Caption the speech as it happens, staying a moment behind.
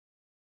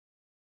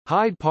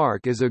Hyde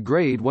Park is a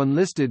Grade 1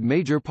 listed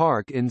major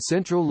park in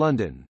central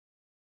London.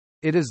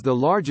 It is the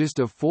largest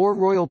of four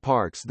royal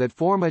parks that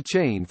form a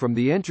chain from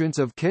the entrance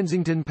of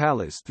Kensington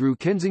Palace through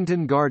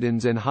Kensington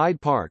Gardens and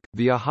Hyde Park,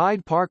 via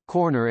Hyde Park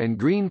Corner and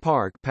Green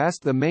Park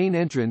past the main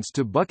entrance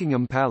to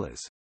Buckingham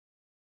Palace.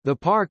 The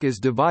park is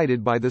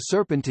divided by the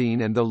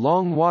Serpentine and the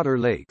Long Water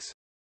Lakes.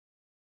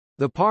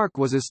 The park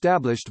was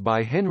established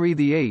by Henry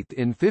VIII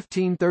in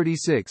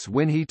 1536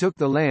 when he took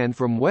the land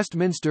from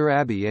Westminster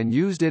Abbey and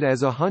used it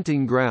as a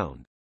hunting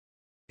ground.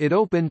 It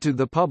opened to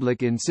the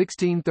public in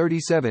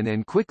 1637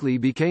 and quickly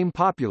became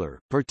popular,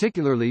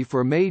 particularly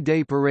for May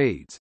Day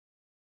parades.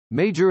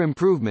 Major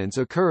improvements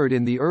occurred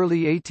in the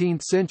early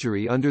 18th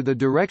century under the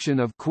direction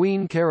of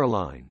Queen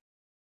Caroline.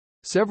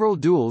 Several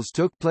duels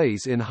took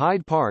place in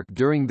Hyde Park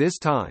during this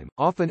time,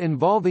 often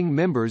involving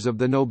members of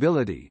the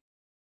nobility.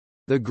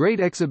 The Great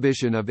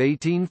Exhibition of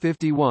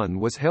 1851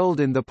 was held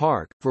in the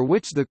park, for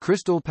which the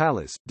Crystal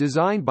Palace,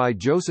 designed by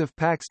Joseph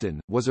Paxton,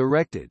 was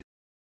erected.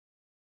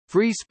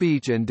 Free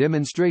speech and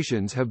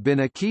demonstrations have been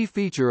a key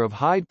feature of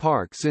Hyde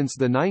Park since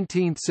the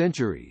 19th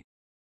century.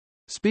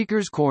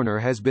 Speaker's Corner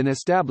has been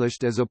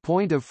established as a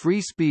point of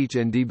free speech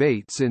and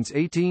debate since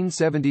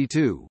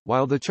 1872,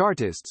 while the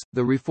Chartists,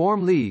 the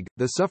Reform League,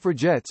 the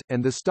Suffragettes,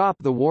 and the Stop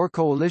the War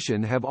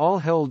Coalition have all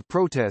held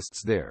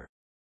protests there.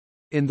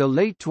 In the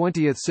late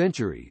 20th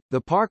century,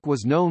 the park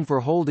was known for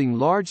holding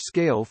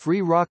large-scale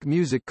free rock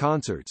music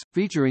concerts,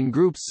 featuring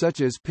groups such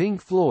as Pink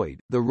Floyd,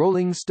 the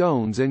Rolling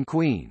Stones and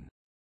Queen.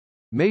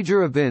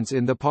 Major events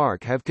in the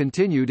park have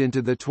continued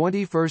into the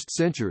 21st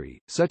century,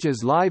 such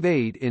as Live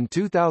Aid in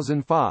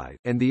 2005,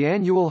 and the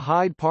annual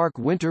Hyde Park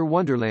Winter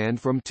Wonderland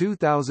from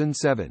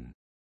 2007.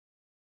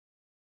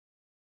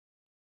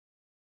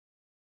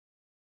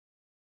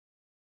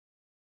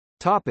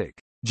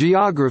 Topic: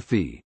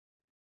 Geography.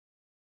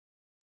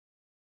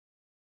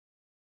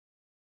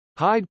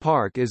 Hyde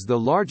Park is the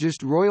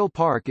largest royal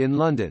park in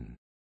London.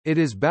 It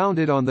is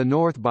bounded on the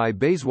north by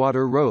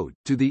Bayswater Road,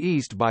 to the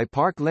east by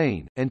Park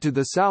Lane, and to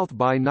the south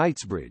by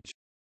Knightsbridge.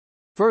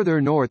 Further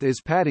north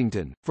is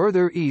Paddington,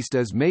 further east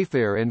is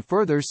Mayfair and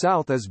further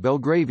south is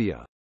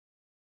Belgravia.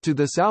 To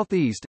the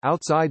southeast,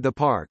 outside the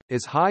park,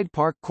 is Hyde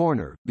Park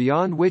Corner,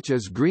 beyond which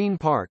is Green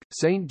Park,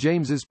 St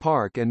James's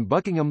Park and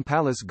Buckingham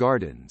Palace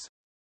Gardens.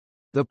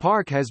 The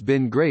park has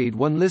been Grade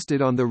 1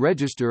 listed on the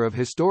Register of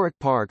Historic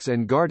Parks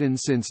and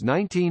Gardens since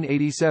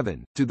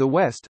 1987. To the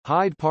west,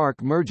 Hyde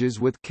Park merges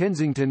with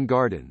Kensington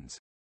Gardens.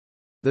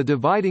 The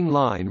dividing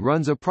line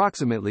runs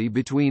approximately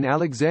between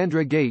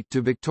Alexandra Gate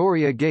to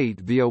Victoria Gate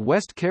via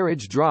West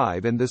Carriage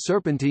Drive and the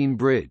Serpentine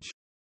Bridge.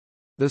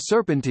 The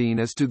Serpentine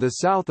is to the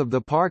south of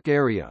the park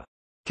area.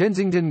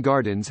 Kensington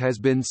Gardens has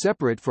been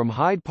separate from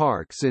Hyde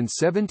Park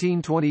since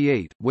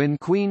 1728, when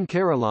Queen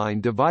Caroline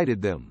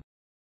divided them.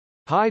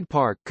 Hyde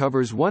Park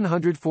covers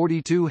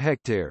 142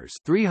 hectares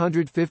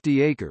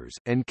 350 acres,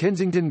 and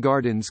Kensington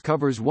Gardens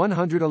covers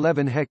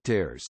 111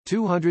 hectares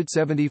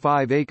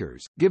 275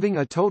 acres, giving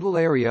a total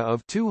area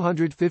of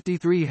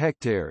 253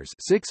 hectares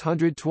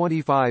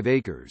 625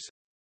 acres.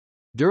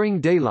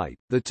 During daylight,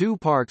 the two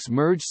parks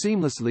merge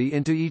seamlessly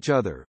into each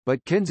other,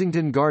 but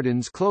Kensington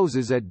Gardens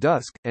closes at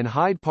dusk, and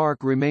Hyde Park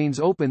remains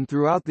open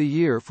throughout the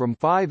year from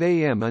 5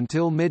 a.m.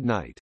 until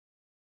midnight.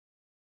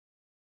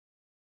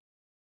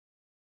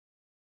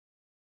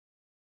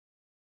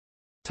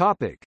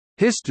 Topic: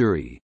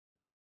 History.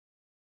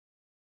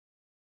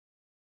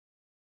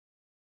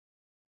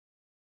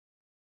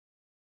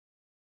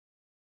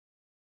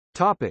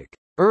 Topic: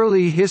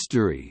 Early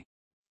history.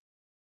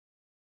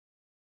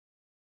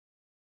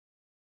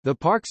 The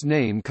park's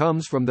name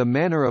comes from the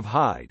Manor of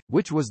Hyde,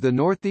 which was the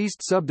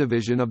northeast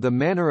subdivision of the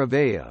Manor of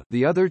Aya.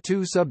 The other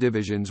two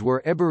subdivisions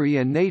were Ebury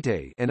and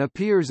Nate, and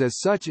appears as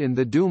such in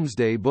the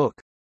Domesday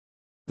Book.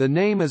 The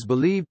name is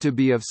believed to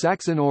be of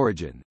Saxon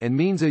origin, and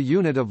means a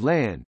unit of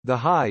land, the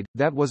Hyde,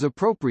 that was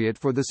appropriate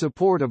for the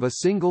support of a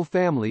single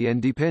family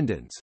and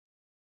dependents.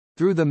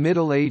 Through the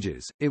Middle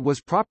Ages, it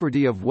was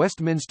property of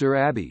Westminster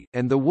Abbey,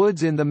 and the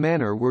woods in the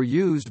manor were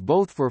used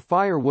both for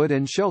firewood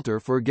and shelter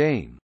for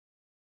game.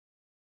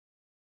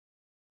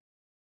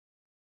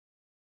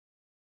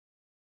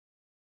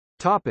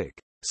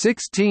 Topic: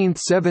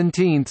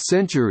 16th–17th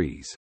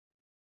centuries.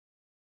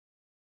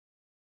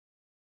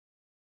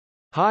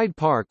 Hyde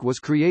Park was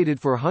created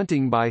for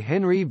hunting by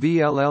Henry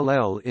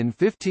VLLL in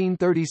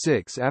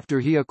 1536 after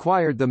he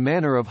acquired the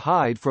manor of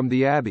Hyde from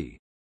the abbey.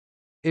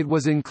 It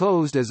was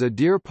enclosed as a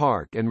deer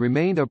park and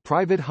remained a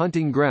private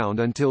hunting ground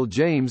until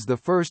James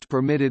I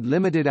permitted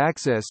limited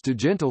access to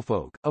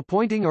gentlefolk,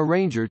 appointing a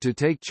ranger to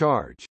take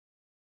charge.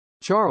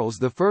 Charles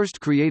I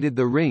created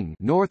the ring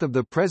north of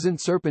the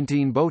present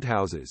Serpentine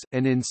boathouses,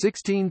 and in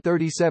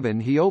 1637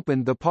 he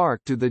opened the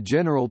park to the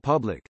general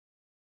public.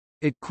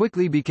 It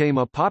quickly became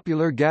a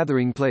popular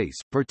gathering place,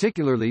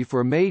 particularly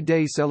for May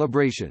Day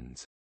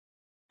celebrations.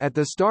 At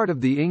the start of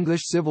the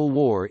English Civil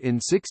War in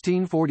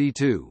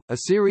 1642, a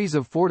series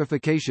of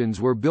fortifications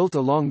were built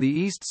along the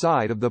east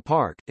side of the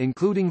park,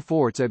 including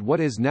forts at what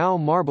is now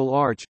Marble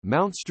Arch,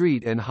 Mount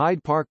Street and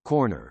Hyde Park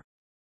Corner.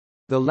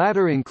 The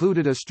latter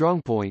included a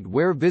strongpoint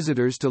where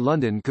visitors to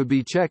London could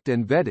be checked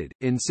and vetted.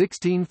 In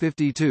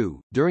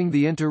 1652, during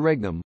the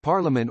interregnum,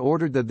 Parliament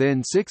ordered the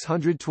then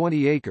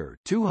 620-acre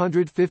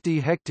 (250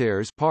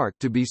 hectares) park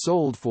to be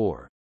sold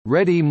for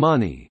ready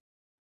money.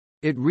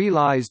 It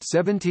realised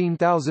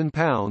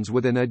 £17,000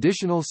 with an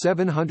additional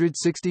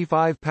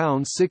 £765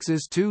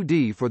 6s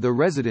 2d for the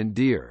resident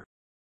deer.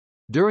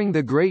 During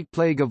the Great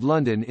Plague of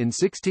London in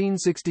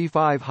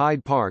 1665,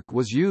 Hyde Park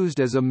was used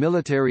as a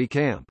military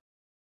camp.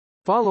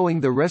 Following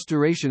the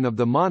restoration of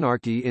the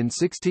monarchy in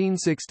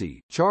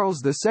 1660,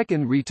 Charles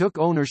II retook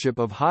ownership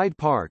of Hyde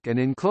Park and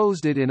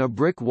enclosed it in a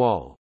brick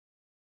wall.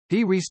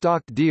 He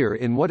restocked deer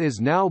in what is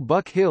now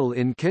Buck Hill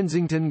in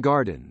Kensington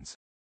Gardens.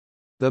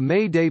 The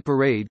May Day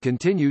Parade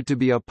continued to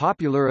be a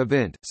popular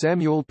event.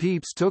 Samuel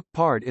Pepys took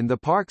part in the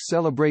park's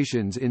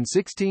celebrations in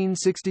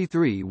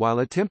 1663 while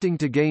attempting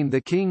to gain the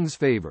king's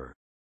favour.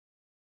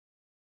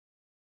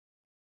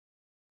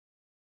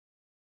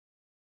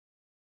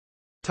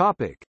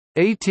 Topic: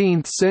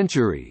 18th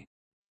century.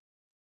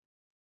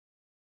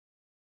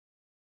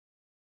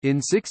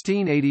 In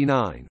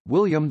 1689,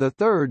 William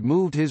III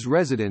moved his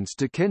residence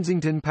to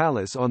Kensington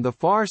Palace on the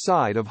far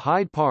side of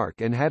Hyde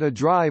Park and had a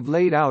drive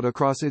laid out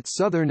across its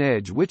southern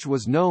edge which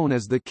was known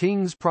as the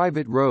King's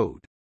Private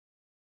Road.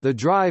 The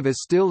drive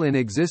is still in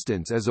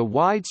existence as a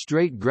wide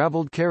straight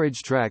gravelled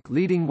carriage track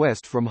leading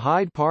west from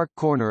Hyde Park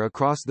Corner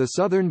across the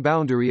southern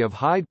boundary of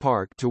Hyde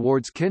Park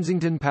towards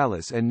Kensington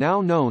Palace and now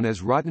known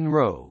as Rotten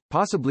Row,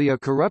 possibly a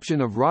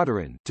corruption of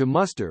Rotteron, to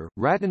muster,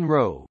 Ratton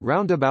Row,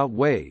 roundabout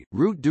way,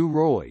 Route du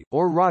Roi,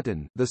 or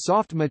Rotten, the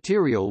soft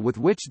material with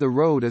which the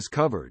road is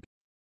covered.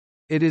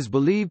 It is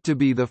believed to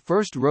be the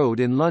first road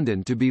in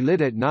London to be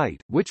lit at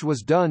night, which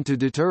was done to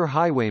deter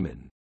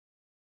highwaymen.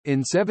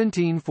 In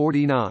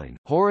 1749,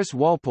 Horace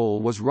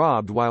Walpole was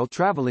robbed while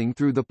travelling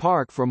through the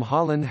park from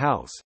Holland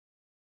House.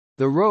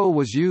 The Row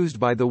was used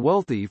by the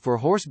wealthy for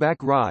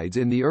horseback rides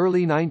in the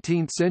early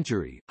 19th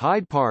century.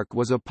 Hyde Park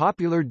was a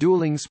popular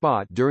duelling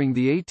spot during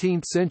the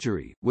 18th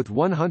century, with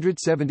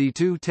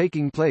 172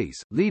 taking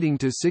place, leading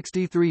to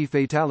 63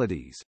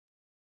 fatalities.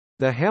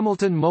 The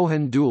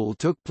Hamilton-Mohun duel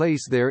took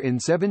place there in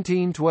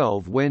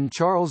 1712 when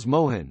Charles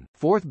Mohun,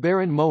 4th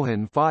Baron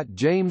Mohun, fought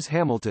James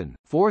Hamilton,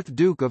 4th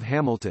Duke of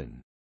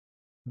Hamilton.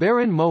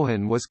 Baron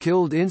Mohun was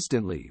killed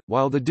instantly,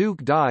 while the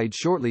Duke died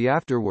shortly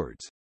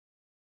afterwards.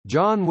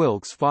 John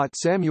Wilkes fought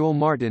Samuel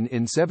Martin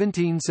in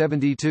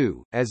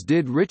 1772, as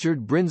did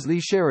Richard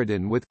Brinsley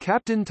Sheridan with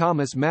Captain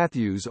Thomas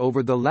Matthews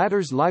over the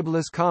latter's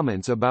libelous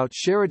comments about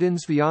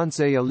Sheridan's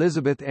fiancée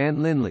Elizabeth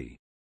Ann Linley.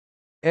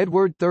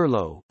 Edward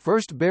Thurlow,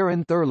 1st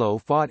Baron Thurlow,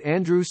 fought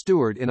Andrew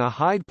Stewart in a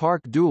Hyde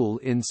Park duel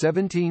in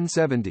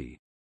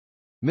 1770.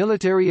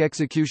 Military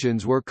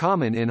executions were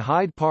common in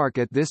Hyde Park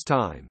at this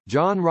time.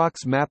 John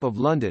Rock's map of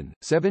London,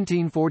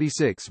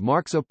 1746,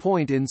 marks a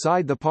point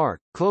inside the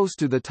park, close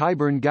to the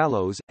Tyburn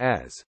Gallows,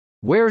 as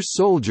where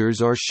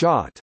soldiers are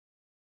shot.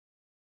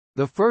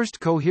 The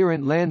first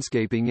coherent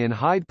landscaping in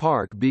Hyde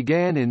Park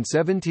began in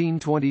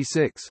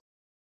 1726.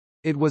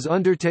 It was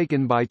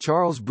undertaken by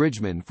Charles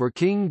Bridgeman for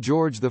King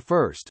George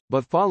I,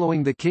 but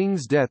following the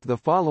King's death the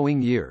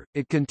following year,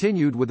 it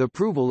continued with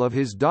approval of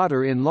his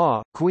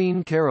daughter-in-law,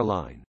 Queen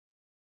Caroline.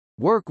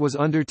 Work was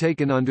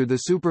undertaken under the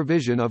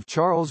supervision of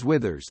Charles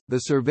Withers, the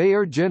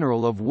Surveyor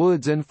General of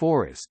Woods and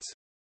Forests.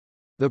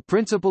 The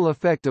principal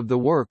effect of the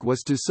work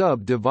was to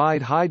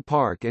subdivide Hyde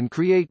Park and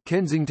create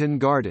Kensington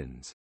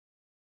Gardens.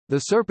 The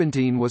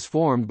Serpentine was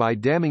formed by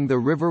damming the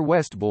River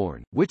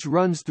Westbourne, which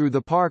runs through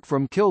the park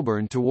from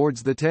Kilburn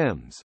towards the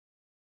Thames.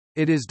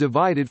 It is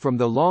divided from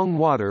the Long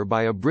Water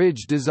by a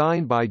bridge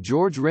designed by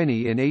George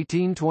Rennie in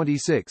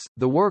 1826.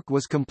 The work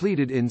was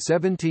completed in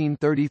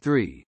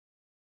 1733.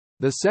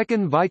 The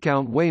second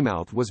Viscount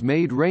Weymouth was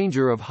made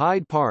Ranger of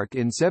Hyde Park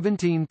in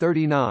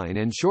 1739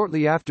 and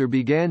shortly after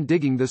began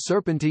digging the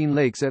Serpentine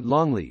Lakes at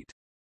Longleat.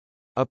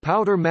 A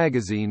powder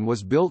magazine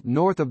was built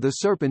north of the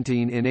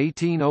Serpentine in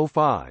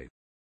 1805.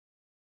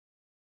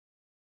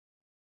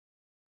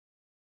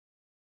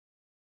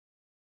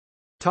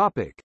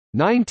 Topic: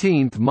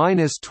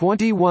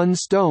 19th–21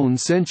 stone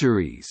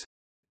centuries.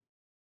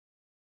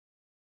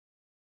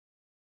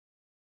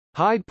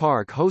 Hyde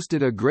Park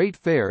hosted a great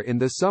fair in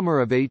the summer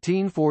of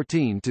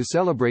 1814 to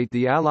celebrate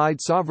the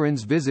Allied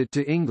sovereign's visit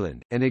to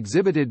England, and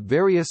exhibited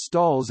various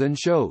stalls and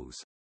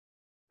shows.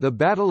 The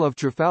Battle of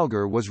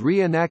Trafalgar was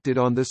reenacted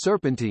on the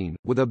Serpentine,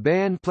 with a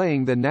band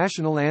playing the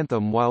national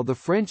anthem while the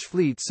French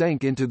fleet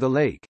sank into the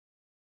lake.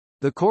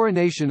 The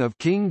coronation of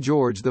King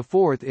George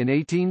IV in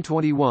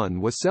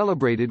 1821 was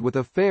celebrated with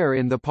a fair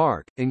in the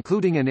park,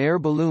 including an air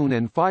balloon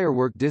and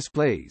firework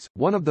displays.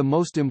 One of the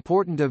most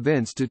important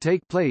events to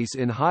take place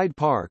in Hyde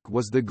Park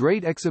was the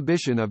Great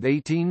Exhibition of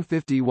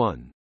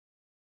 1851.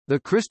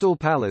 The Crystal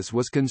Palace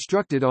was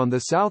constructed on the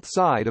south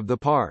side of the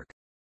park.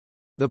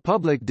 The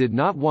public did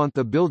not want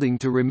the building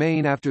to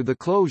remain after the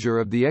closure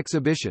of the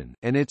exhibition,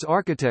 and its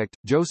architect,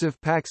 Joseph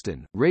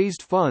Paxton,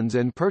 raised funds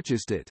and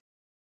purchased it.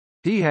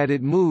 He had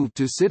it moved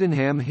to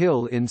Sydenham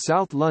Hill in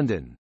South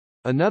London.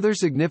 Another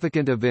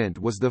significant event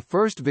was the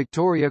first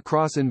Victoria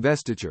Cross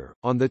investiture,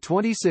 on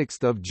 26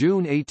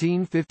 June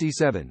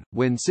 1857,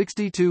 when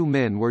 62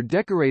 men were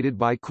decorated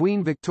by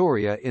Queen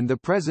Victoria in the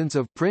presence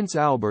of Prince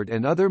Albert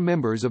and other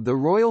members of the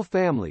royal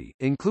family,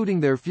 including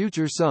their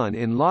future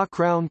son-in-law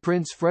Crown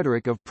Prince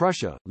Frederick of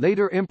Prussia,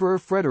 later Emperor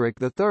Frederick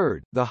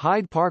III. The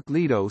Hyde Park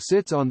Lido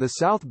sits on the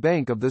south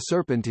bank of the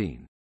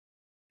Serpentine.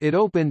 It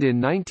opened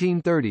in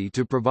 1930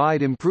 to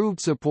provide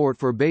improved support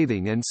for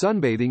bathing and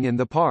sunbathing in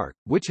the park,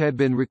 which had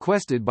been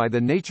requested by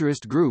the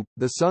naturist group,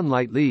 the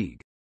Sunlight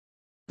League.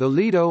 The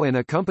Lido and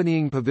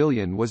accompanying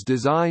pavilion was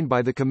designed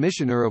by the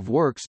Commissioner of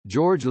Works,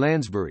 George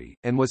Lansbury,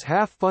 and was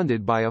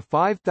half-funded by a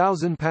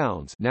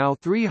 £5,000 now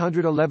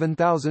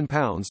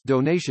 £311,000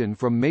 donation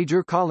from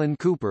Major Colin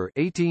Cooper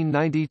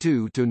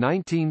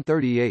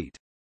 1892–1938.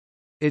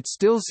 It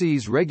still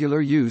sees regular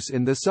use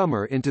in the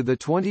summer into the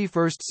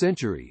 21st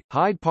century.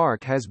 Hyde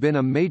Park has been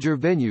a major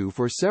venue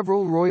for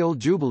several royal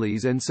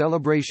jubilees and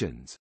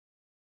celebrations.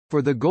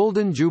 For the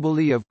Golden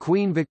Jubilee of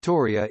Queen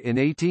Victoria in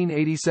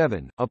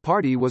 1887, a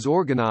party was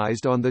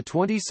organised on the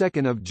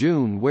 22nd of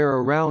June where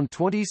around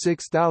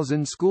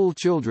 26,000 school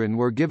children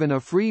were given a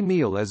free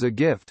meal as a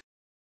gift.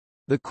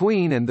 The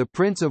Queen and the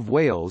Prince of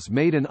Wales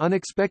made an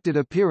unexpected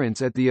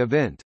appearance at the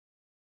event.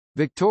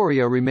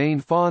 Victoria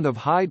remained fond of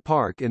Hyde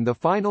Park in the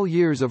final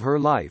years of her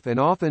life and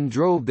often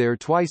drove there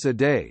twice a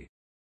day.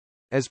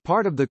 As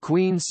part of the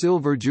Queen's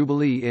Silver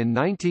Jubilee in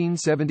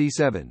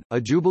 1977, a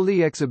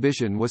Jubilee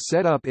exhibition was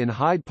set up in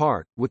Hyde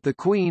Park, with the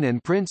Queen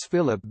and Prince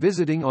Philip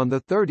visiting on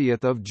 30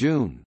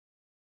 June.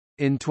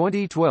 In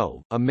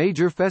 2012, a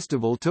major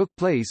festival took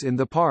place in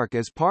the park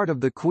as part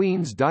of the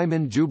Queen's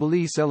Diamond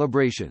Jubilee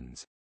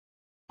celebrations.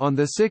 On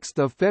 6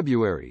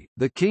 February,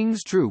 the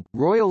King's Troop,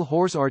 Royal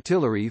Horse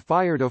Artillery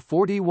fired a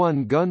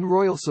 41-gun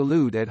royal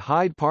salute at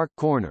Hyde Park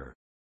Corner.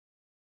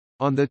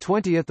 On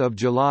 20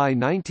 July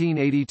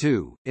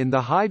 1982, in the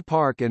Hyde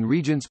Park and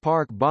Regent's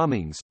Park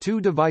bombings, 2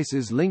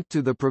 devices linked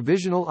to the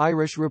Provisional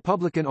Irish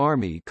Republican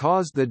Army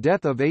caused the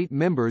death of 8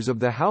 members of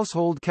the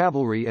Household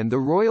Cavalry and the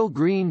Royal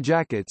Green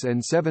Jackets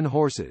and 7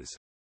 horses.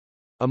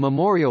 A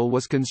memorial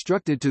was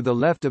constructed to the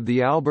left of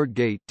the Albert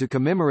Gate to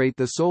commemorate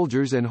the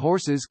soldiers and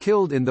horses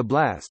killed in the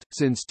blast.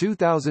 Since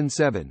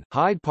 2007,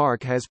 Hyde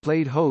Park has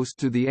played host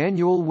to the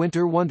annual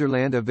Winter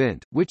Wonderland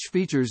event, which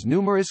features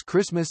numerous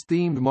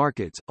Christmas-themed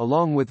markets,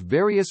 along with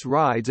various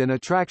rides and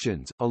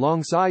attractions,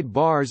 alongside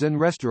bars and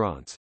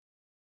restaurants.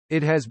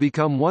 It has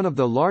become one of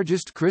the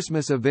largest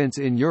Christmas events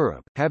in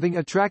Europe, having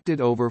attracted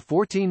over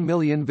 14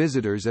 million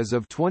visitors as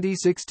of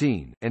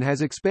 2016, and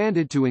has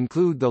expanded to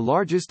include the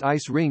largest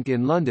ice rink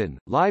in London,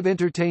 live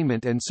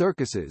entertainment and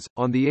circuses.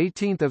 On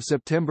 18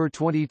 September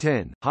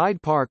 2010,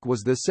 Hyde Park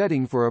was the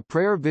setting for a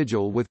prayer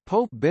vigil with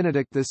Pope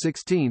Benedict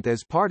XVI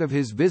as part of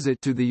his visit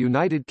to the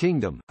United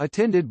Kingdom,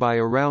 attended by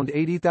around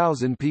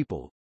 80,000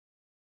 people.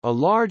 A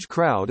large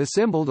crowd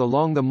assembled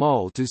along the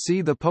Mall to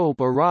see the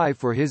Pope arrive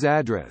for his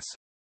address.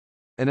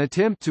 An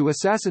attempt to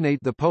assassinate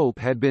the Pope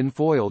had been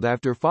foiled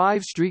after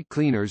 5 street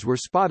cleaners were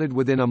spotted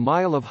within a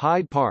mile of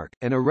Hyde Park,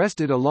 and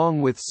arrested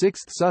along with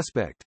 6th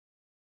suspect.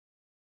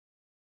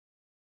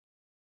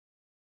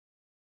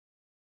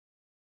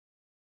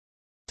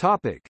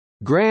 Topic: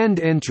 Grand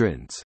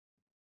Entrance.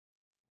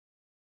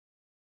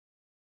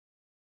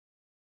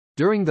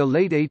 During the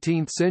late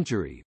 18th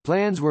century,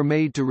 plans were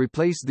made to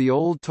replace the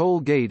old toll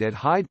gate at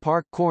Hyde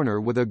Park Corner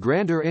with a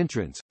grander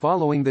entrance,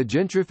 following the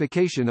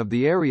gentrification of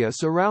the area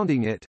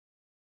surrounding it.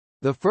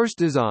 The first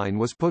design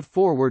was put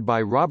forward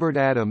by Robert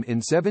Adam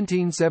in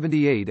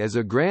 1778 as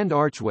a grand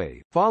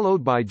archway,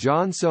 followed by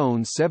John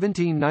Soane's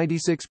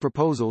 1796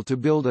 proposal to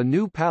build a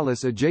new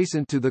palace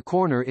adjacent to the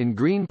corner in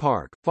Green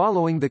Park.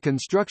 Following the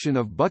construction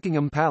of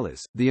Buckingham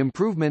Palace, the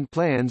improvement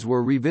plans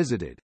were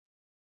revisited.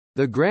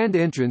 The grand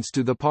entrance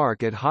to the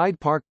park at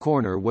Hyde Park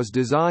Corner was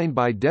designed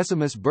by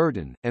Decimus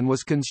Burton, and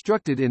was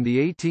constructed in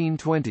the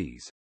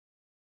 1820s.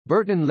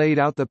 Burton laid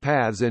out the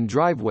paths and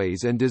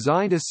driveways and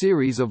designed a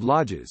series of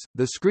lodges,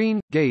 the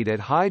Screen Gate at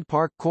Hyde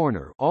Park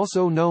Corner,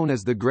 also known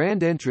as the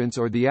Grand Entrance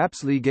or the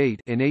Apsley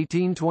Gate, in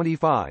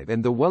 1825,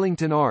 and the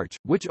Wellington Arch,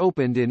 which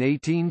opened in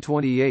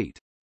 1828.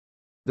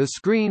 The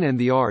screen and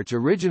the arch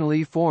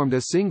originally formed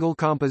a single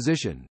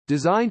composition,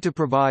 designed to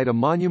provide a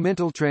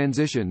monumental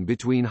transition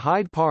between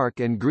Hyde Park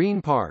and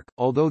Green Park,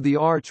 although the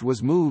arch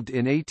was moved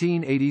in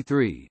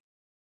 1883.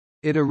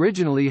 It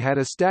originally had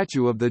a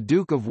statue of the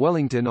Duke of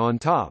Wellington on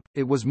top.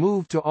 It was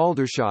moved to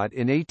Aldershot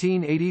in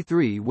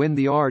 1883 when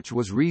the arch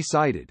was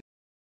re-sited.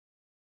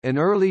 An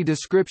early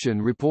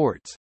description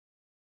reports,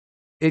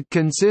 "It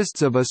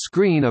consists of a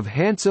screen of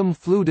handsome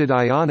fluted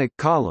Ionic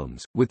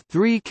columns, with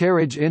 3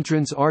 carriage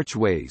entrance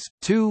archways,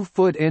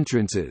 2-foot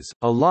entrances,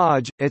 a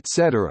lodge,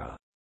 etc.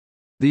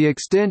 The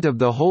extent of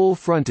the whole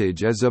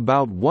frontage is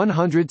about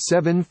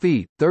 107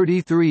 feet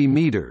 33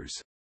 meters.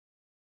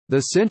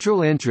 The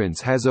central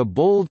entrance has a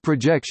bold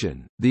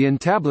projection, the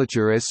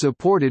entablature is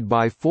supported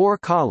by 4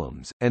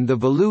 columns, and the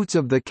volutes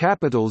of the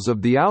capitals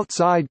of the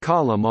outside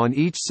column on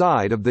each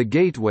side of the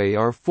gateway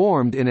are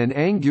formed in an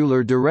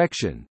angular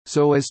direction,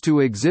 so as to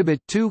exhibit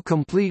 2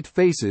 complete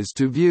faces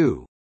to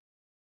view.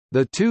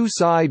 The two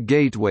side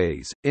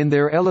gateways, in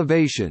their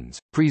elevations,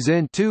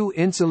 present two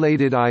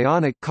insulated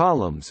ionic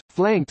columns,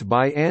 flanked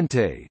by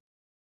antae.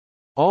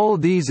 All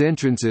these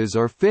entrances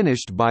are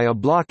finished by a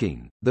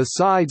blocking, the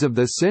sides of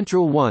the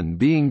central one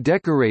being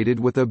decorated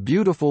with a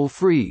beautiful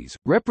frieze,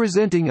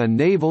 representing a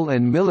naval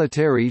and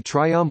military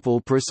triumphal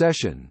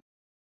procession.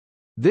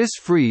 This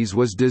frieze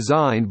was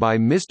designed by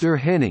Mr.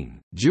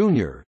 Henning,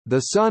 Jr.,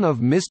 the son of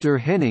Mr.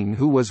 Henning,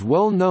 who was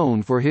well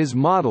known for his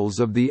models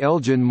of the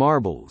Elgin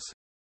marbles.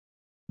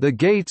 The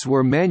gates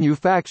were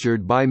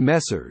manufactured by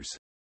Messrs.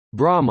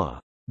 Brahma.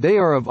 They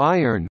are of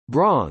iron,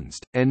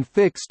 bronzed, and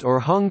fixed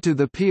or hung to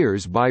the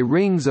piers by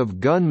rings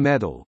of gun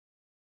metal.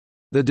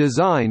 The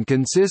design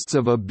consists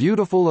of a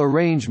beautiful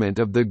arrangement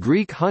of the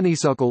Greek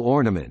honeysuckle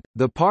ornament,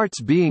 the parts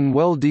being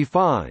well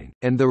defined,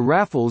 and the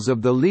raffles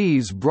of the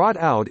leaves brought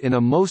out in a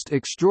most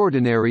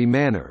extraordinary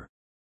manner.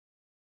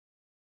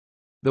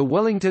 The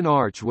Wellington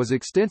Arch was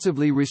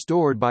extensively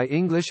restored by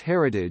English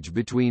Heritage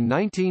between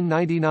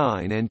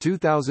 1999 and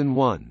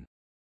 2001.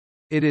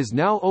 It is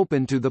now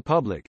open to the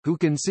public, who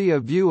can see a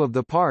view of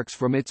the parks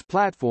from its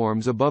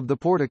platforms above the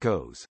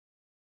porticos.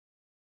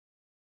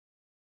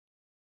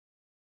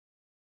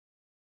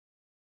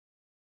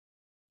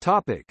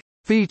 Topic: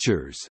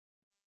 Features.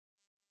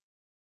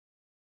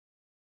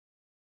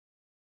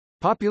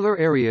 Popular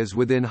areas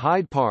within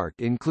Hyde Park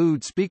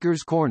include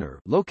Speaker's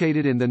Corner,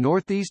 located in the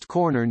northeast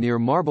corner near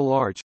Marble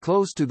Arch,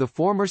 close to the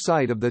former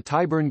site of the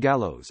Tyburn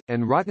Gallows,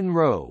 and Rotten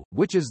Row,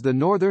 which is the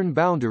northern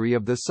boundary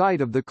of the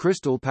site of the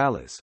Crystal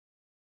Palace.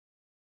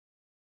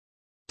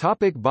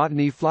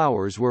 Botany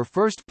flowers were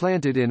first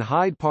planted in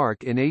Hyde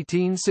Park in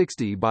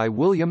 1860 by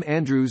William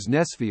Andrews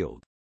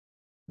Nesfield.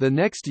 The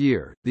next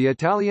year, the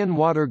Italian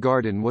Water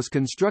Garden was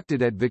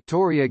constructed at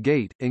Victoria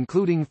Gate,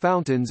 including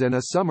fountains and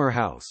a summer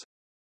house.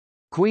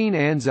 Queen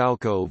Anne's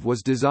alcove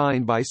was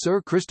designed by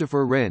Sir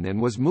Christopher Wren and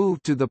was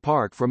moved to the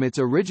park from its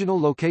original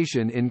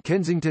location in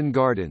Kensington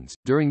Gardens.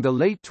 During the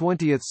late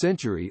 20th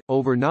century,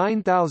 over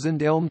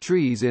 9,000 elm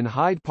trees in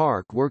Hyde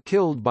Park were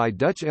killed by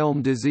Dutch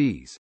elm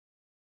disease.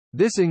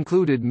 This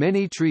included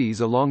many trees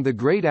along the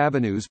great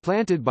avenues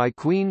planted by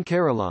Queen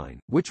Caroline,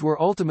 which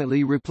were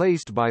ultimately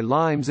replaced by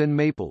limes and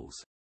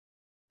maples.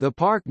 The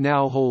park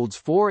now holds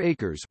 4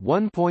 acres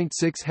 (1.6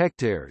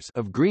 hectares)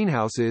 of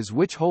greenhouses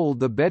which hold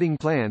the bedding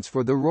plants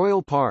for the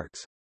royal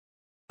parks.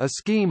 A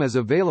scheme is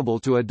available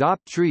to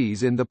adopt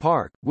trees in the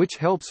park, which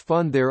helps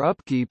fund their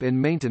upkeep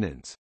and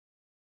maintenance.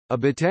 A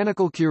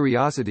botanical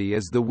curiosity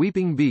is the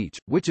weeping beech,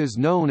 which is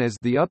known as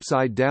the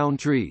upside-down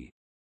tree.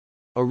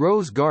 A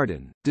rose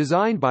garden,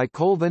 designed by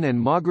Colvin and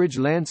Moggridge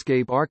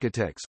Landscape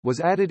Architects, was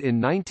added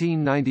in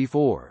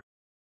 1994.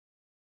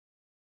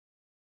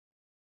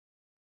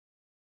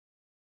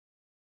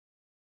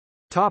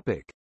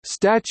 Topic: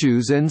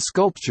 Statues and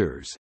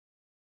sculptures.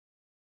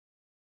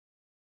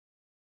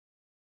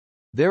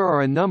 There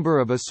are a number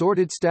of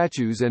assorted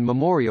statues and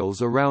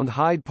memorials around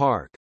Hyde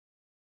Park.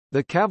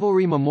 The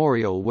Cavalry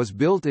Memorial was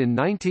built in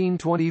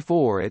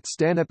 1924 at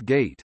Stanhope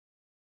Gate.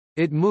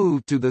 It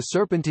moved to the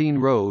Serpentine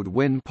Road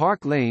when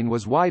Park Lane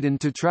was widened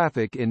to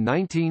traffic in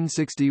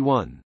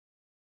 1961.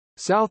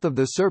 South of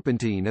the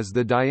Serpentine is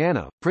the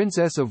Diana,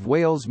 Princess of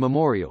Wales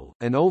Memorial,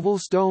 an oval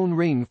stone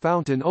ring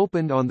fountain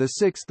opened on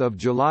 6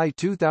 July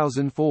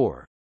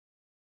 2004.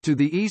 To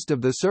the east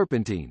of the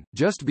Serpentine,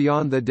 just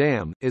beyond the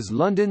dam, is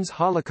London's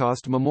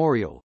Holocaust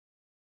Memorial.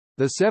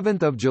 The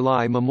 7th of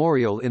July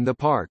Memorial in the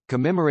park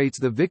commemorates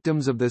the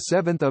victims of the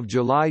 7th of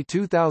July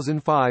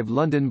 2005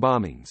 London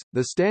bombings.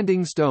 The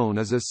Standing Stone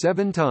is a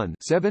 7-ton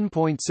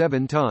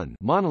 (7.7 ton)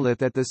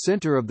 monolith at the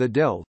centre of the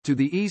Dell, to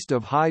the east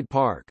of Hyde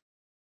Park.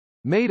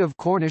 Made of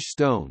Cornish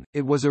stone,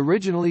 it was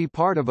originally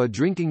part of a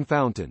drinking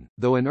fountain,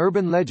 though an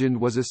urban legend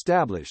was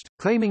established,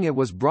 claiming it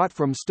was brought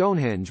from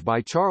Stonehenge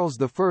by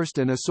Charles I.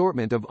 An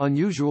assortment of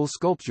unusual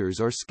sculptures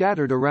are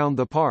scattered around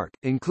the park,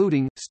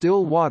 including,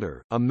 Still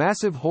Water, a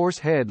massive horse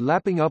head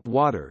lapping up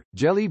water,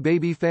 Jelly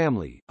Baby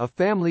Family, a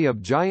family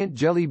of giant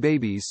jelly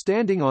babies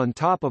standing on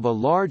top of a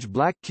large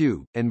black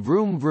cube, and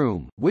Vroom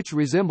Vroom, which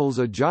resembles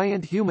a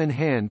giant human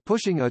hand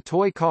pushing a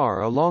toy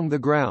car along the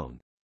ground.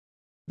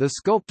 The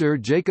sculptor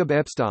Jacob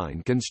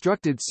Epstein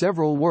constructed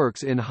several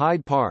works in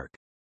Hyde Park.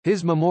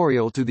 His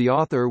memorial to the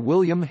author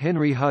William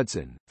Henry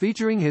Hudson,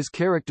 featuring his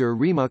character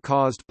Rima,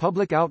 caused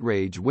public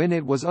outrage when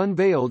it was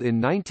unveiled in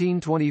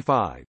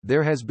 1925.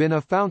 There has been a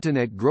fountain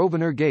at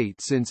Grosvenor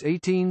Gate since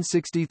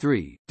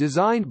 1863,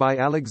 designed by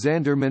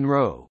Alexander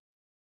Monroe.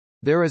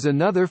 There is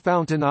another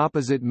fountain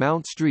opposite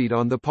Mount Street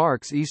on the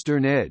park's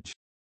eastern edge.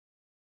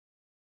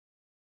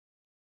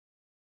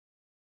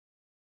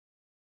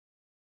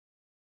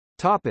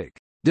 Topic: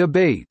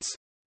 Debates.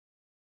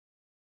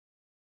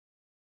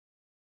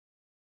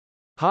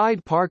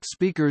 Hyde Park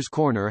Speaker's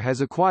Corner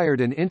has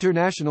acquired an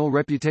international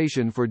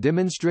reputation for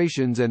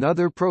demonstrations and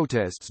other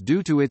protests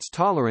due to its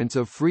tolerance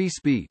of free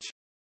speech.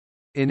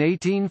 In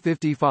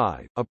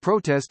 1855, a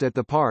protest at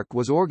the park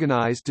was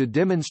organized to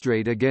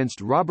demonstrate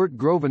against Robert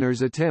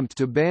Grosvenor's attempt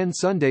to ban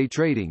Sunday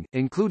trading,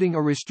 including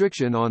a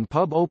restriction on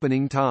pub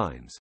opening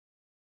times.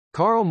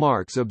 Karl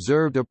Marx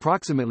observed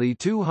approximately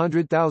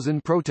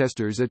 200,000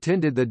 protesters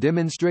attended the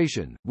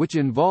demonstration, which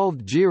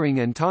involved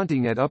jeering and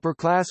taunting at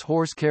upper-class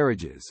horse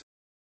carriages.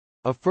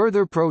 A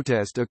further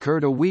protest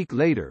occurred a week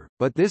later,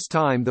 but this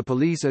time the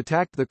police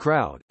attacked the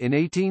crowd. In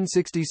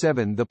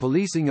 1867, the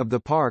policing of the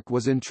park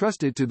was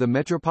entrusted to the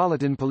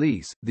Metropolitan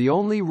Police, the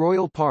only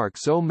royal park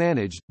so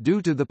managed,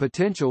 due to the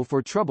potential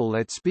for trouble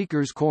at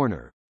Speaker's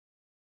Corner.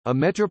 A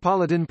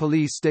Metropolitan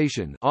Police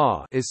Station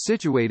is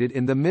situated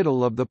in the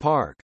middle of the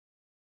park.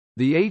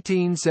 The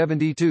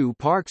 1872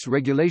 Parks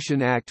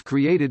Regulation Act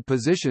created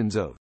positions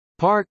of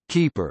park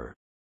keeper,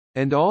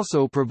 and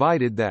also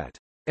provided that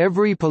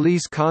every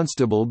police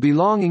constable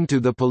belonging to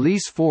the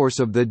police force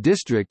of the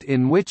district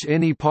in which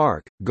any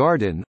park,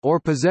 garden, or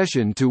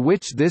possession to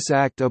which this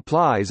act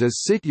applies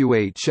is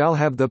situate shall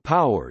have the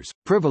powers,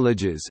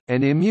 privileges,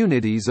 and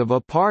immunities of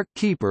a park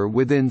keeper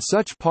within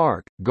such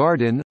park,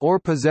 garden, or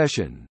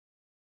possession.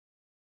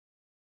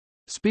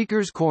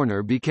 Speaker's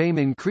Corner became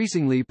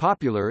increasingly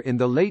popular in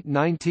the late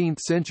 19th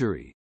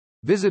century.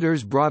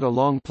 Visitors brought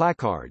along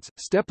placards,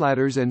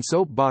 stepladders and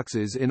soap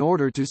boxes in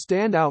order to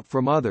stand out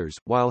from others,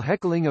 while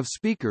heckling of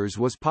speakers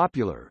was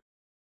popular.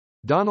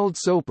 Donald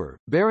Soper,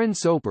 Baron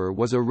Soper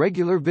was a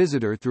regular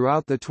visitor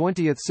throughout the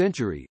 20th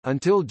century,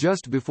 until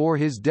just before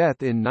his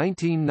death in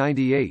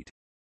 1998.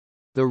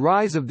 The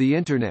rise of the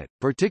Internet,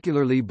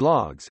 particularly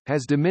blogs,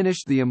 has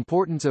diminished the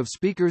importance of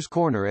Speaker's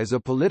Corner as a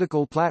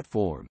political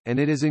platform, and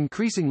it is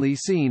increasingly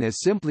seen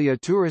as simply a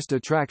tourist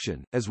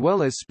attraction. As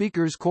well as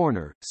Speaker's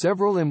Corner,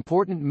 several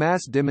important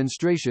mass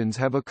demonstrations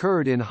have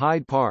occurred in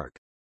Hyde Park.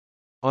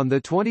 On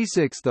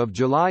 26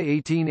 July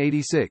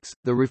 1886,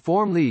 the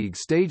Reform League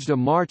staged a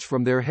march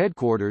from their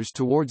headquarters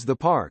towards the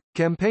park,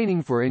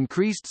 campaigning for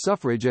increased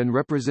suffrage and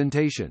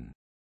representation.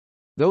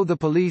 Though the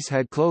police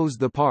had closed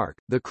the park,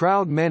 the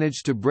crowd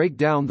managed to break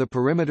down the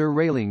perimeter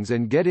railings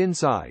and get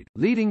inside,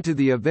 leading to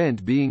the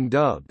event being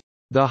dubbed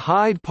the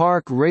Hyde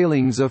Park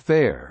Railings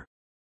Affair.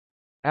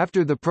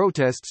 After the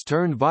protests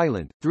turned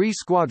violent, 3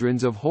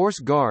 squadrons of horse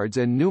guards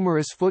and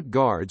numerous foot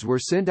guards were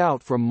sent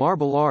out from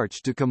Marble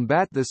Arch to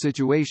combat the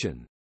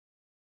situation.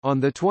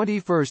 On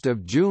 21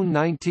 June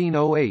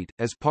 1908,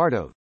 as part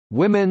of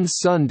Women's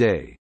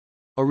Sunday,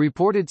 a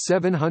reported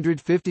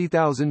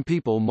 750,000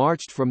 people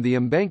marched from the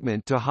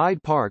embankment to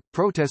Hyde Park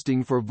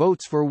protesting for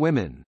votes for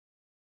women.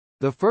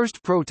 The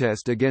first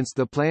protest against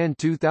the planned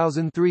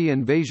 2003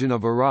 invasion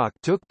of Iraq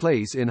took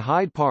place in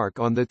Hyde Park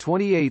on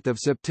 28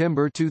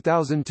 September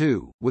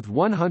 2002, with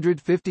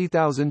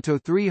 150,000 to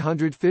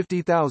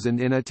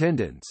 350,000 in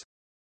attendance.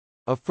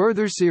 A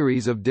further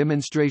series of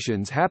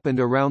demonstrations happened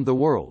around the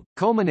world,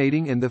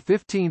 culminating in the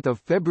 15th of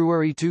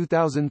February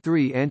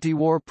 2003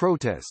 anti-war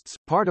protests,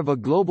 part of a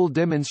global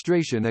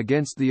demonstration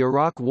against the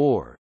Iraq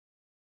War.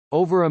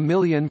 Over 1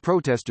 million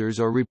protesters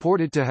are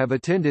reported to have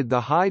attended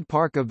the Hyde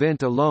Park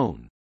event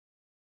alone.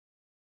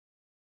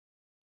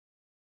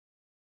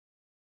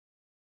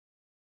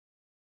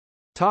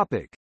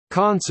 Topic: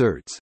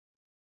 Concerts.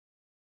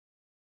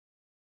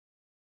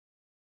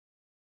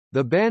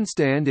 The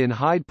bandstand in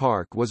Hyde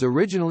Park was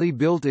originally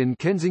built in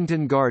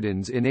Kensington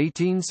Gardens in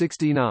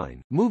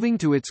 1869, moving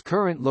to its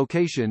current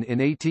location in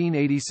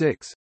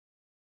 1886.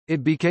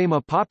 It became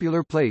a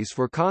popular place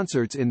for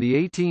concerts in the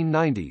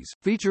 1890s,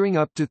 featuring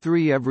up to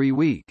 3 every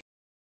week.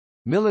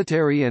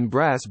 Military and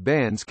brass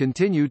bands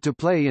continued to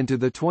play into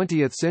the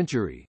 20th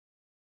century.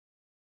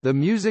 The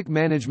music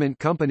management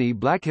company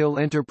Blackhill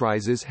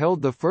Enterprises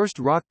held the first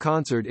rock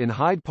concert in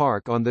Hyde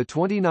Park on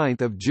 29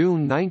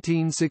 June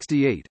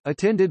 1968,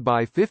 attended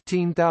by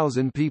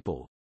 15,000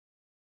 people.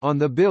 On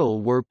the bill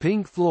were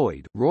Pink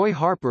Floyd, Roy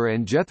Harper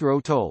and Jethro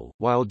Tull,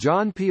 while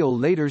John Peel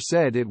later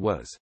said it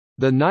was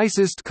the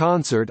nicest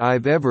concert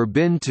I've ever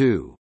been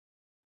to.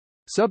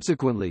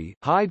 Subsequently,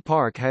 Hyde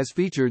Park has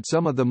featured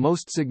some of the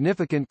most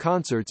significant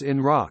concerts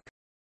in rock.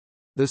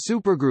 The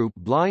supergroup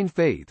Blind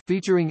Faith,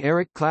 featuring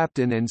Eric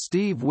Clapton and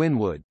Steve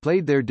Winwood,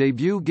 played their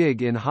debut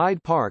gig in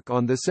Hyde Park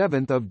on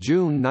 7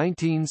 June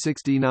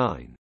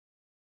 1969.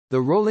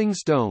 The Rolling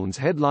Stones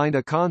headlined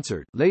a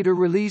concert, later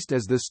released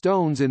as The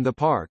Stones in the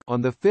Park,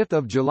 on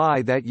 5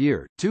 July that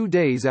year, 2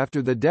 days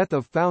after the death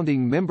of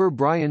founding member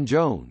Brian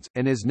Jones,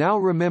 and is now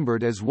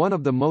remembered as one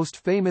of the most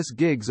famous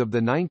gigs of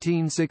the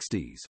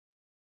 1960s.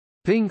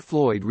 Pink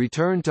Floyd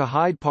returned to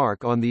Hyde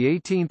Park on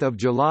 18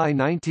 July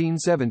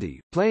 1970,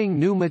 playing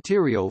new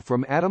material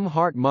from Atom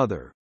Heart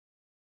Mother.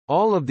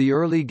 All of the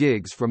early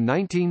gigs from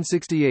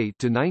 1968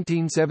 to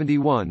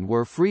 1971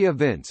 were free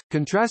events,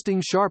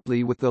 contrasting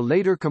sharply with the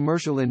later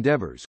commercial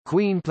endeavors.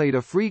 Queen played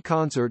a free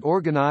concert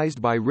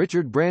organized by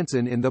Richard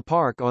Branson in the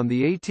park on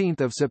 18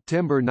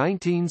 September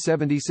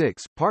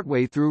 1976,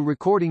 partway through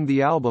recording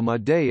the album A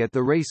Day at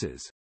the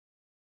Races.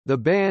 The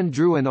band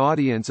drew an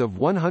audience of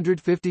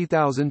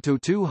 150,000 to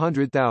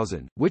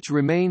 200,000, which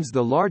remains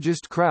the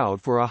largest crowd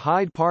for a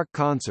Hyde Park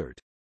concert.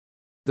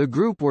 The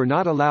group were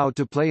not allowed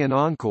to play an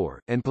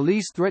encore, and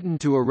police threatened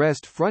to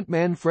arrest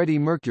frontman Freddie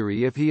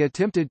Mercury if he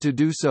attempted to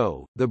do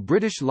so. The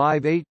British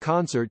Live 8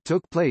 concert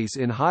took place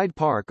in Hyde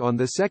Park on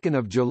the 2nd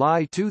of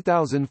July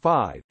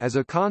 2005, as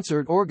a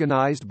concert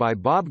organised by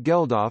Bob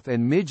Geldof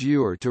and Midge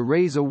Ure to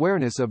raise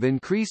awareness of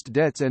increased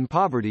debts and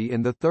poverty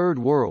in the Third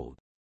World.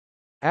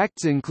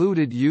 Acts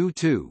included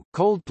U2,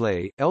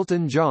 Coldplay,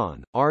 Elton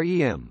John,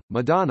 R.E.M.,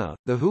 Madonna,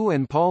 The Who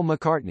and Paul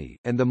McCartney,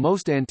 and the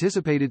most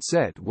anticipated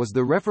set was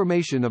the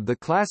reformation of the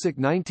classic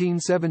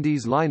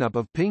 1970s lineup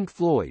of Pink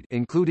Floyd,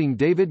 including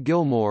David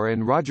Gilmour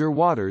and Roger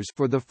Waters,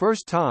 for the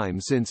first time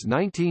since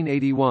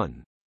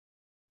 1981.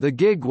 The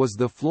gig was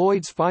the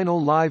Floyd's final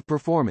live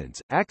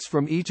performance. Acts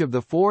from each of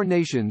the 4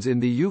 nations in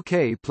the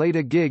UK played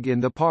a gig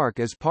in the park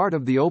as part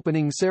of the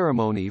opening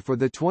ceremony for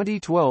the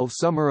 2012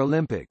 Summer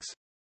Olympics.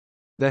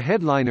 The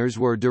headliners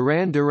were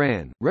Duran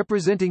Duran,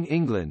 representing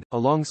England,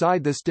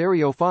 alongside the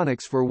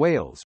Stereophonics for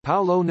Wales,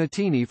 Paolo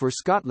Nutini for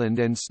Scotland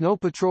and Snow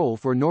Patrol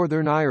for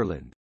Northern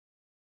Ireland.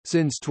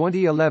 Since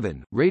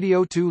 2011,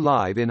 Radio 2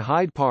 Live in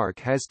Hyde Park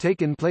has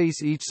taken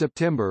place each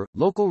September.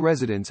 Local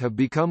residents have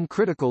become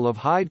critical of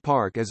Hyde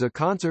Park as a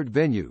concert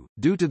venue,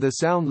 due to the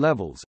sound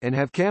levels, and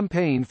have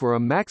campaigned for a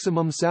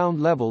maximum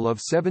sound level of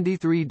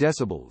 73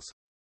 decibels.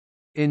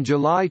 In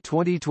July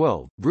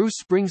 2012, Bruce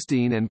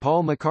Springsteen and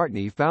Paul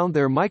McCartney found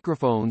their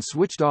microphones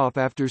switched off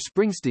after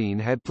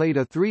Springsteen had played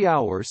a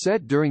 3-hour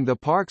set during the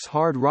park's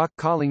Hard Rock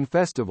Calling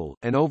Festival,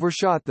 and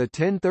overshot the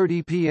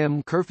 10:30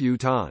 p.m. curfew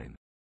time.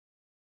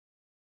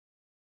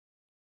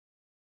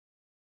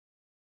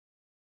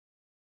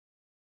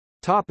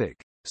 Topic: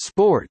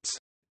 Sports.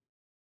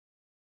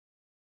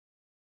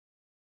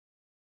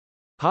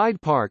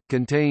 Hyde Park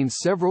contains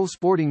several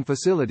sporting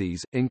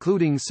facilities,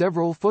 including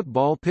several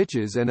football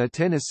pitches and a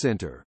tennis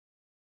center.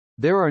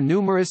 There are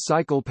numerous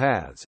cycle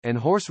paths, and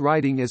horse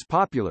riding is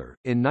popular.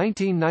 In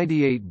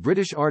 1998,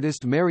 British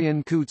artist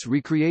Marion Coutts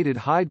recreated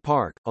Hyde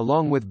Park,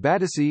 along with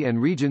Battersea and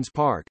Regent's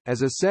Park,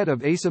 as a set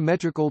of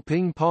asymmetrical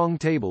ping-pong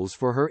tables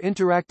for her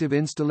interactive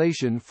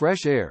installation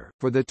Fresh Air.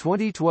 For the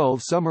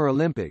 2012 Summer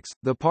Olympics,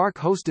 the park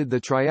hosted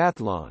the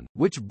triathlon,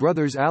 which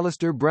brothers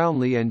Alistair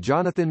Brownlee and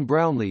Jonathan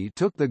Brownlee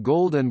took the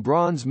gold and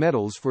bronze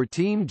medals for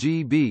Team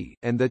GB,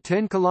 and the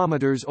 10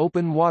 km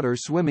open water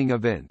swimming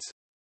events.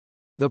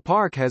 The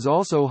park has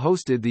also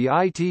hosted the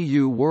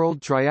ITU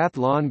World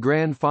Triathlon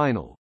Grand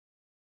Final.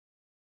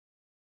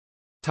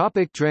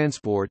 Topic: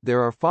 transport.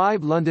 There are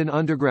 5 London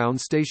Underground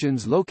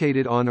stations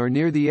located on or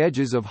near the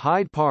edges of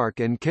Hyde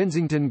Park and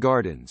Kensington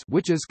Gardens,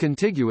 which is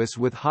contiguous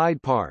with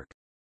Hyde Park.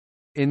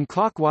 In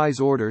clockwise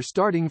order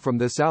starting from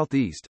the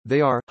southeast, they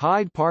are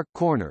Hyde Park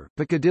Corner,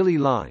 Piccadilly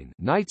Line,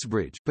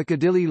 Knightsbridge,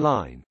 Piccadilly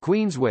Line,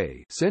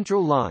 Queensway,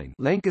 Central Line,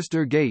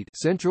 Lancaster Gate,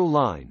 Central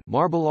Line,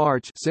 Marble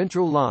Arch,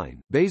 Central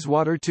Line,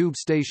 Bayswater Tube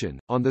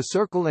Station, on the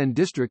Circle and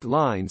District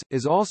lines,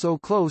 is also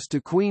close to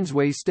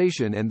Queensway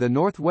Station and the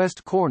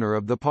northwest corner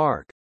of the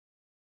park.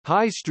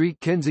 High Street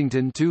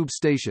Kensington Tube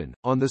Station,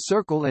 on the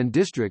Circle and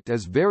District,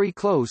 is very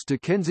close to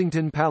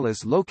Kensington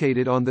Palace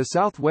located on the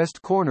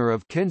southwest corner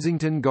of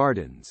Kensington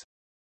Gardens.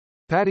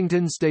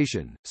 Paddington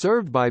Station,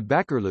 served by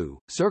Bakerloo,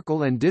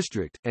 Circle and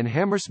District, and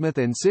Hammersmith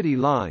and City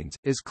lines,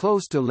 is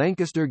close to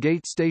Lancaster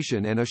Gate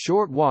Station and a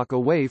short walk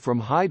away from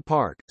Hyde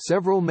Park.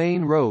 Several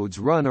main roads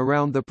run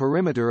around the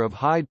perimeter of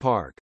Hyde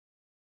Park.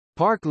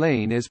 Park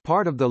Lane is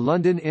part of the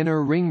London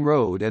Inner Ring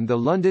Road and the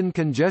London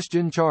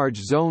Congestion Charge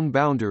Zone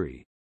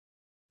boundary.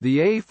 The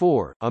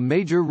A4, a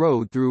major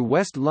road through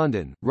West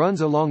London,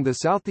 runs along the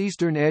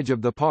southeastern edge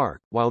of the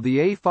park, while the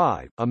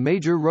A5, a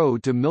major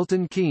road to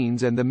Milton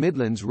Keynes and the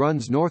Midlands,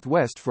 runs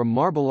northwest from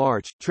Marble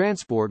Arch.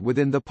 Transport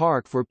within the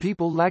park for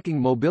people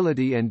lacking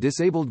mobility and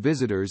disabled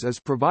visitors is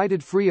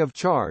provided free of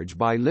charge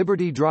by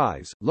Liberty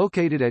Drives,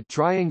 located at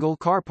Triangle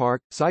Car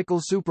Park. Cycle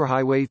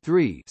Superhighway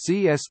 3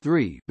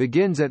 (CS3)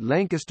 begins at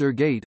Lancaster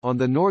Gate, on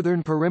the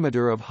northern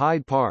perimeter of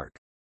Hyde Park.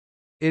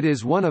 It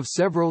is one of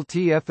several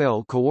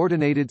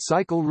TfL-coordinated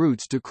cycle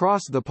routes to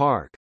cross the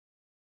park.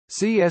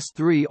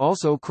 CS3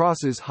 also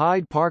crosses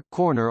Hyde Park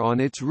Corner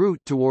on its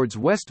route towards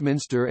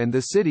Westminster and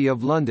the City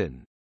of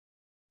London.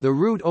 The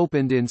route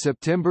opened in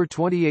September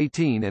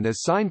 2018 and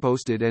is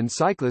signposted, and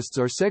cyclists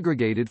are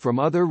segregated from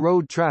other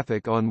road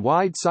traffic on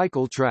wide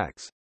cycle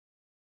tracks.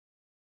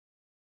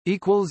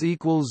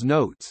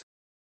 Notes